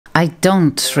I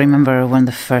don't remember when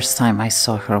the first time I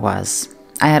saw her was.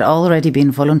 I had already been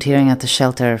volunteering at the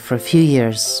shelter for a few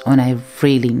years when I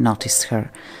really noticed her.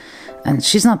 And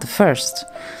she's not the first.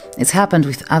 It's happened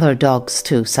with other dogs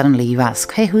too. Suddenly you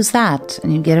ask, "Hey, who's that?"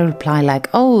 And you get a reply like,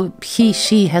 "Oh, he,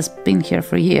 she has been here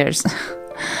for years."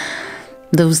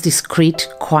 Those discreet,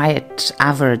 quiet,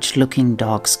 average-looking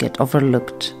dogs get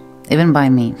overlooked, even by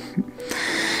me.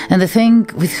 And the thing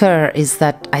with her is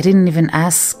that I didn't even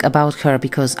ask about her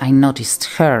because I noticed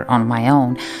her on my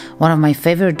own. One of my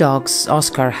favorite dogs,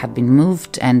 Oscar, had been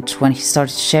moved, and when he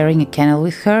started sharing a kennel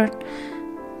with her,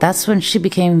 that's when she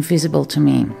became visible to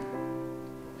me.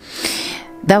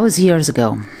 That was years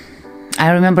ago. I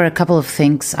remember a couple of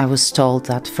things I was told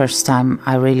that first time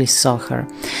I really saw her.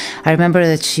 I remember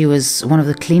that she was one of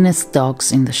the cleanest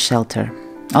dogs in the shelter,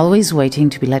 always waiting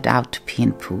to be let out to pee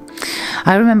and poo.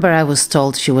 I remember I was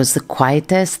told she was the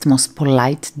quietest, most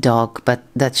polite dog, but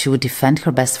that she would defend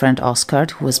her best friend Oscar,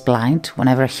 who was blind,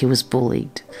 whenever he was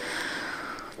bullied.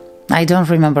 I don't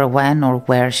remember when or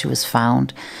where she was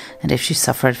found, and if she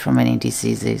suffered from any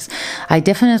diseases. I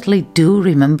definitely do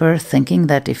remember thinking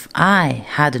that if I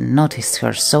hadn't noticed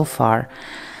her so far,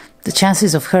 the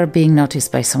chances of her being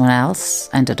noticed by someone else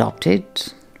and adopted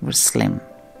were slim.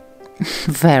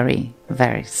 Very,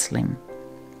 very slim.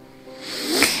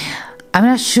 I'm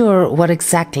not sure what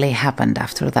exactly happened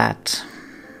after that.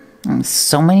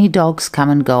 So many dogs come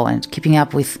and go, and keeping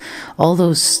up with all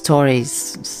those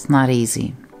stories is not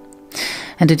easy.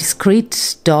 And a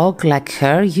discreet dog like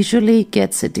her usually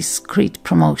gets a discreet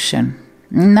promotion.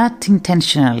 Not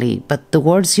intentionally, but the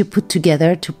words you put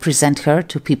together to present her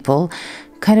to people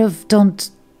kind of don't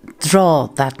draw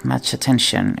that much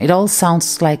attention. It all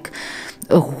sounds like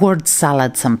a word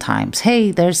salad sometimes.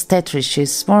 Hey, there's Tetris.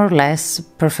 She's more or less a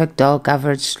perfect dog,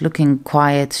 average, looking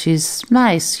quiet. She's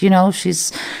nice,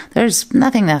 there's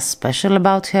nothing that special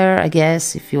about her, I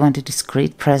guess. If you want a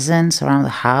discreet presence around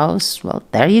the house, well,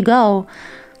 there you go.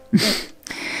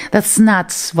 That's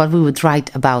not what we would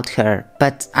write about her,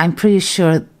 but I'm pretty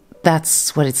sure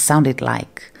that's what it sounded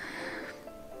like.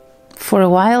 For a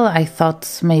while, I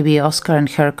thought maybe Oscar and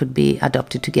her could be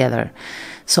adopted together,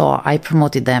 so I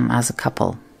promoted them as a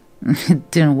couple. It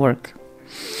didn't work.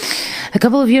 A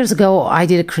couple of years ago, I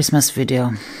did a Christmas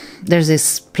video. There's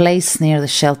this place near the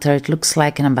shelter. It looks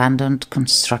like an abandoned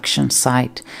construction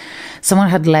site. Someone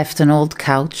had left an old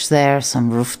couch there, some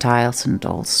roof tiles, and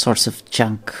all sorts of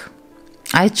junk.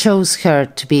 I chose her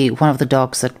to be one of the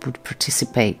dogs that would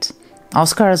participate.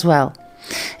 Oscar as well.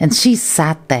 And she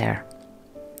sat there.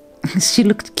 She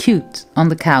looked cute on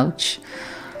the couch.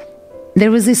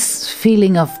 There was this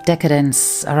feeling of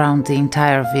decadence around the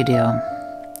entire video.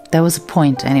 There was a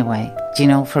point anyway.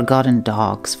 Forgotten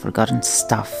dogs, forgotten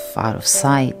stuff, out of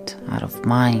sight, out of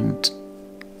mind.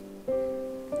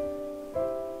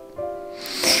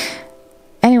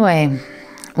 Anyway,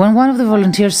 when one of the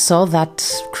volunteers saw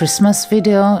that Christmas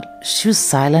video, she was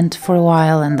silent for a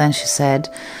while, and then she said,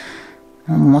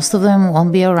 "Most of them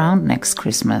won't be around next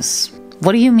Christmas."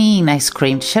 "What do you mean?" I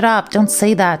screamed. "Shut up, don't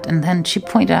say that." And then she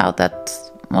pointed out that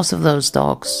most of those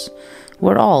dogs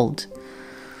were old.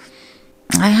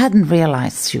 I hadn't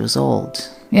realized she was old.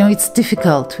 It's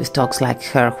difficult with dogs like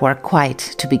her who are quiet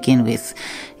to begin with.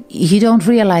 You don't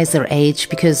realize their age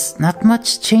because not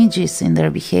much changes in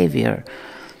their behavior.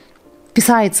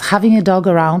 Besides, having a dog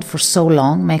around for so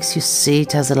long makes you see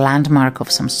it as a landmark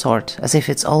of some sort, as if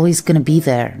it's always going to be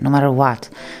there, no matter what,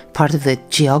 part of the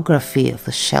geography of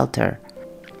the shelter.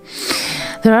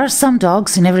 There are some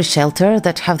dogs in every shelter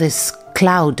that have this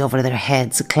cloud over their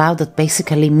heads, a cloud that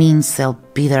basically means they'll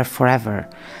be there forever.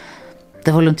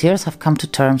 The volunteers have come to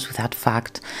terms with that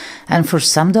fact, and for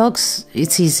some dogs,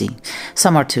 it's easy.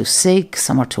 Some are too sick,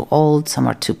 some are too old, some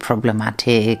are too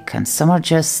problematic, and some are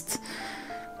just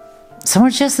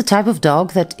the type of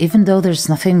dog that even though there's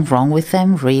nothing wrong with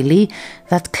them, really,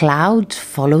 that cloud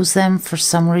follows them for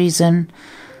some reason.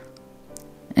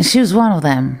 And she was one of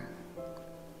them.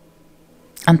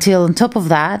 Until on top of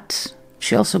that,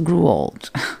 she also grew old.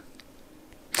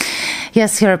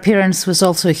 Yes, her appearance was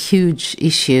also a huge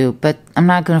issue, but I'm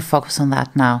not going to focus on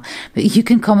that now. But you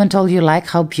can comment all you like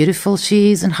how beautiful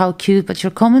she is and how cute, but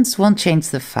your comments won't change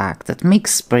the fact that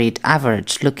mixed breed,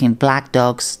 average-looking black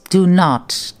dogs do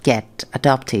not get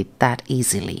adopted that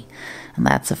easily. And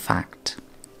that's a fact.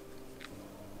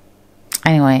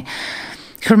 Anyway,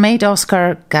 her mate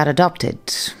Oscar got adopted.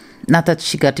 Not that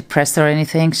she got depressed or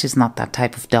anything, she's not that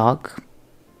type of dog.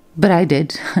 But I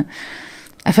did.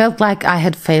 I felt like I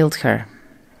had failed her.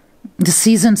 The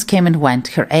seasons came and went,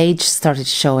 her age started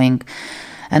showing,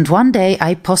 And one day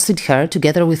I posted her,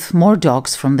 together with more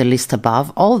dogs from the list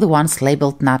above, all the ones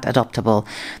labeled not adoptable,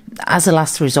 as a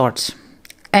last resort.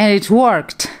 And it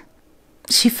worked!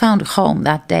 She found a home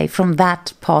that day from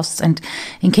that post, and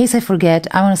in case I forget,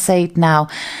 I want to say it now,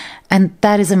 and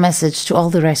that is a message to all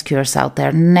the rescuers out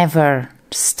there: never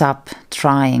stop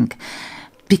trying,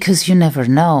 because you never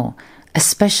know.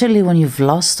 Especially when you've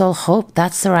lost all hope,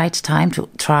 that's the right time to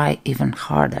try even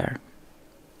harder.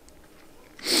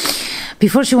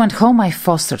 Before she went home, I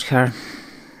fostered her.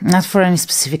 Not for any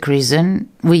specific reason.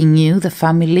 We knew the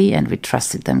family and we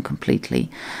trusted them completely.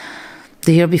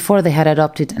 The year before, they had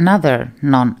adopted another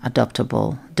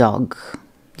non-adoptable dog.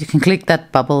 You can click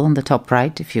that bubble on the top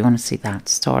right if you want to see that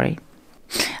story.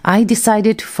 I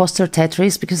decided to foster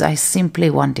Tetris because I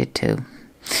simply wanted to.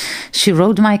 She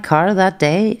rode my car that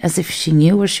day as if she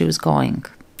knew where she was going.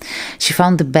 She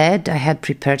found the bed I had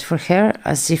prepared for her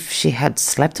as if she had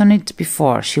slept on it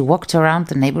before. She walked around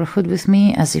the neighborhood with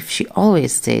me as if she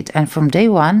always did. And from day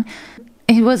one,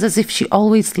 it was as if she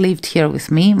always lived here with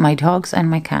me, my dogs and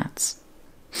my cats.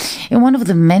 In one of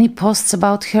the many posts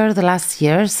about her the last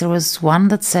years, there was one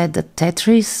that said that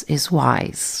Tetris is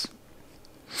wise.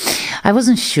 I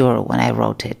wasn't sure when I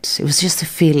wrote it. It was just a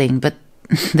feeling, but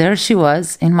there she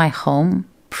was in my home,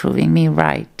 proving me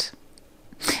right.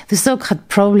 This dog had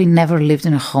probably never lived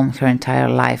in a home her entire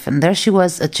life, and there she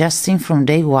was adjusting from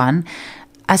day one,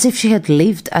 as if she had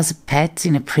lived as a pet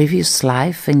in a previous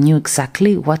life and knew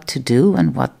exactly what to do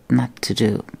and what not to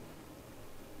do.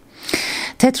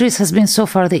 Tetris has been so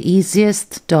far the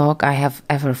easiest dog I have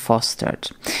ever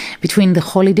fostered. Between the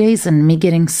holidays and me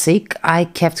getting sick, I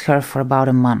kept her for about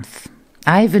a month.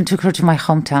 I even took her to my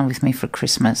hometown with me for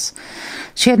Christmas.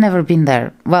 She had never been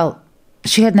there. Well,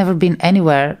 she had never been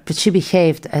anywhere, but she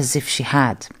behaved as if she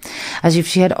had. As if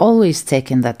she had always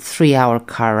taken that 3-hour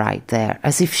car ride there.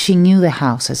 As if she knew the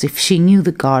house, as if she knew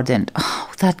the garden.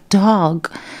 Oh, that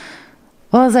dog!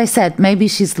 Well, as I said, maybe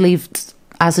she's lived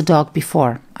as a dog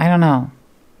before. I don't know.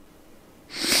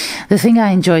 The thing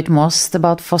I enjoyed most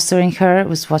about fostering her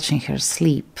was watching her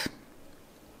sleep.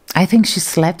 I think she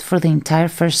slept for the entire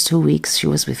first 2 weeks she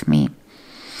was with me.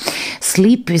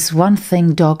 Sleep is one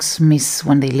thing dogs miss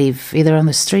when they live, either on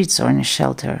the streets or in a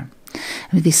shelter.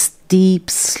 And this deep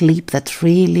sleep that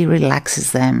really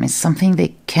relaxes them is something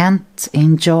they can't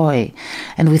enjoy.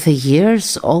 And with the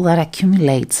years, all that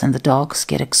accumulates and the dogs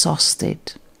get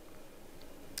exhausted.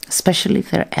 Especially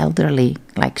if they're elderly,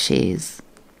 like she is.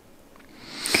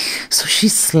 So she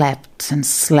slept and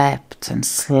slept and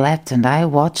slept, and I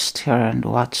watched her and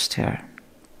watched her.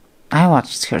 I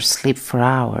watched her sleep for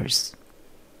hours.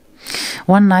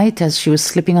 One night, as she was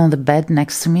sleeping on the bed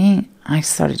next to me, I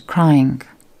started crying.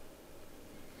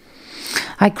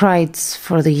 I cried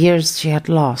for the years she had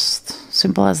lost.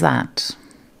 Simple as that.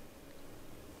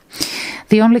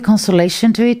 The only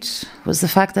consolation to it was the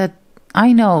fact that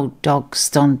I know dogs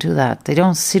don't do that. They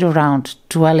don't sit around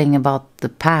dwelling about the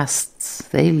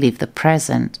past. They live the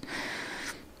present.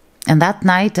 And that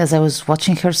night, as I was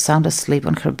watching her sound asleep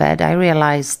on her bed, I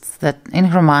realized that in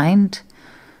her mind,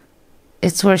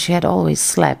 it's where she had always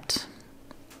slept.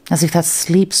 As if that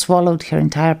sleep swallowed her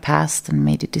entire past and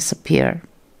made it disappear.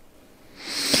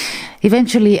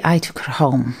 Eventually, I took her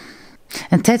home.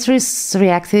 And Tetris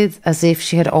reacted as if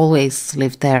she had always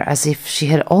lived there, as if she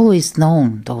had always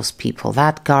known those people,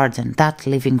 that garden, that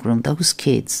living room, those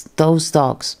kids, those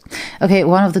dogs. Okay,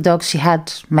 one of the dogs she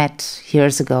had met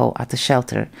years ago at the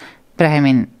shelter, but I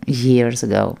mean years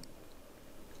ago.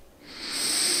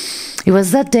 It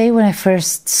was that day when I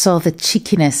first saw the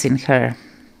cheekiness in her,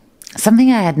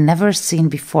 something I had never seen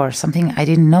before, something I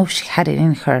didn't know she had it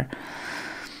in her.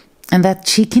 And that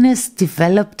cheekiness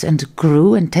developed and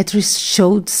grew, and Tetris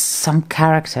showed some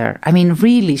character. I mean,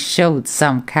 really showed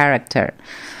some character.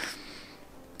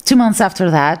 2 months after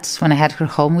that, when I had her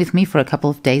home with me for a couple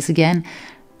of days again,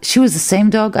 she was the same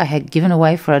dog I had given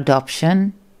away for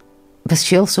adoption, but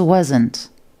she also wasn't.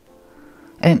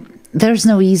 And there's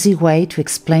no easy way to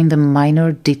explain the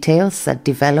minor details that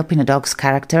develop in a dog's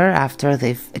character after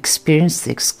they've experienced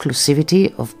the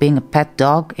exclusivity of being a pet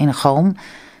dog in a home,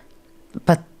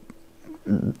 but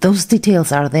those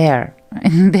details are there,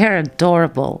 and they're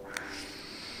adorable.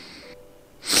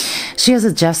 She has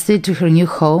adjusted to her new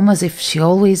home as if she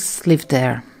always lived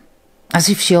there, as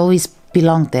if she always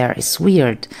belonged there. It's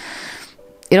weird.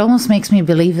 It almost makes me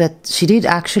believe that she did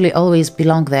actually always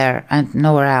belong there and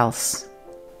nowhere else.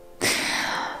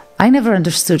 I never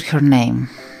understood her name,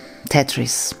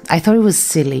 Tetris. I thought it was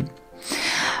silly.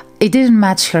 It didn't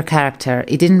match her character,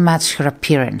 it didn't match her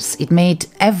appearance. It made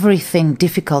everything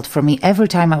difficult for me every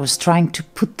time I was trying to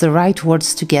put the right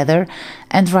words together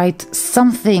and write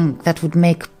something that would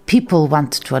make people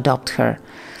wanted to adopt her.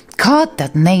 God,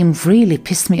 that name really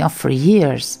pissed me off for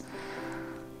years.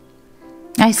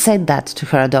 I said that to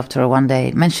her adopter one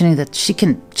day, mentioning that she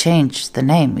can change the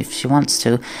name if she wants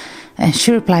to. And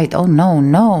she replied, "Oh,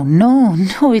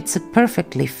 no, it's a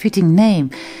perfectly fitting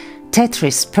name.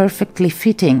 Tetris, perfectly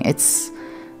fitting. It's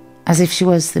as if she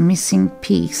was the missing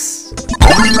piece."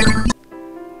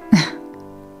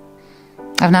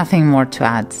 I have nothing more to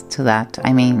add to that.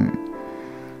 I mean,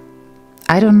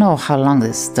 I don't know how long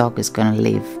this dog is gonna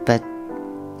live, but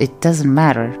it doesn't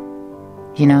matter,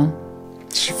 you know?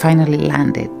 She finally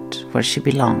landed where she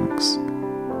belongs.